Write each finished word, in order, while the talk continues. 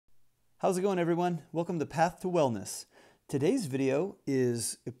How's it going, everyone? Welcome to Path to Wellness. Today's video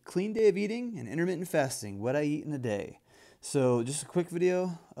is a clean day of eating and intermittent fasting, what I eat in a day. So just a quick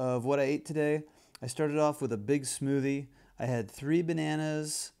video of what I ate today. I started off with a big smoothie. I had 3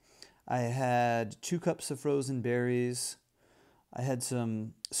 bananas. I had 2 cups of frozen berries. I had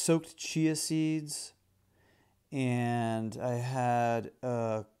some soaked chia seeds. And I had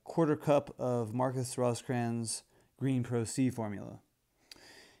a 1/4 cup of Marcus Roscran's Green Pro C formula.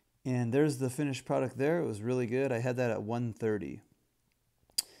 And there's the finished product there. It was really good. I had that at 1:30.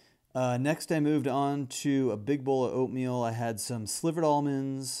 Next, I moved on to a big bowl of oatmeal. I had some slivered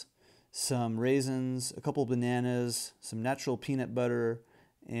almonds, some raisins, a couple of bananas, some natural peanut butter,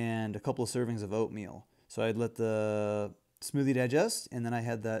 and a couple of servings of oatmeal. So I'd let the smoothie digest, and then I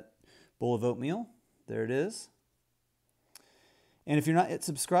had that bowl of oatmeal. There it is. And if you're not yet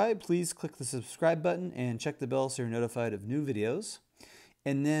subscribed, please click the subscribe button and check the bell so you're notified of new videos.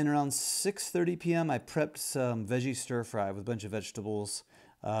 And then around 6:30 p.m. I prepped some veggie stir fry with a bunch of vegetables,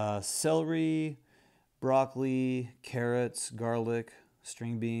 celery, broccoli, carrots, garlic,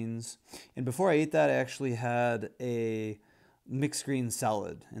 string beans. And before I ate that, I actually had a mixed green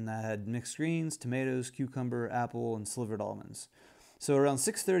salad, and that had mixed greens, tomatoes, cucumber, apple, and slivered almonds. So around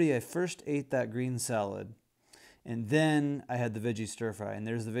 6:30 I first ate that green salad, and then I had the veggie stir fry, and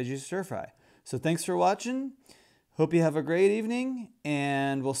there's the veggie stir fry. So thanks for watching. Hope you have a great evening,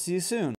 and we'll see you soon.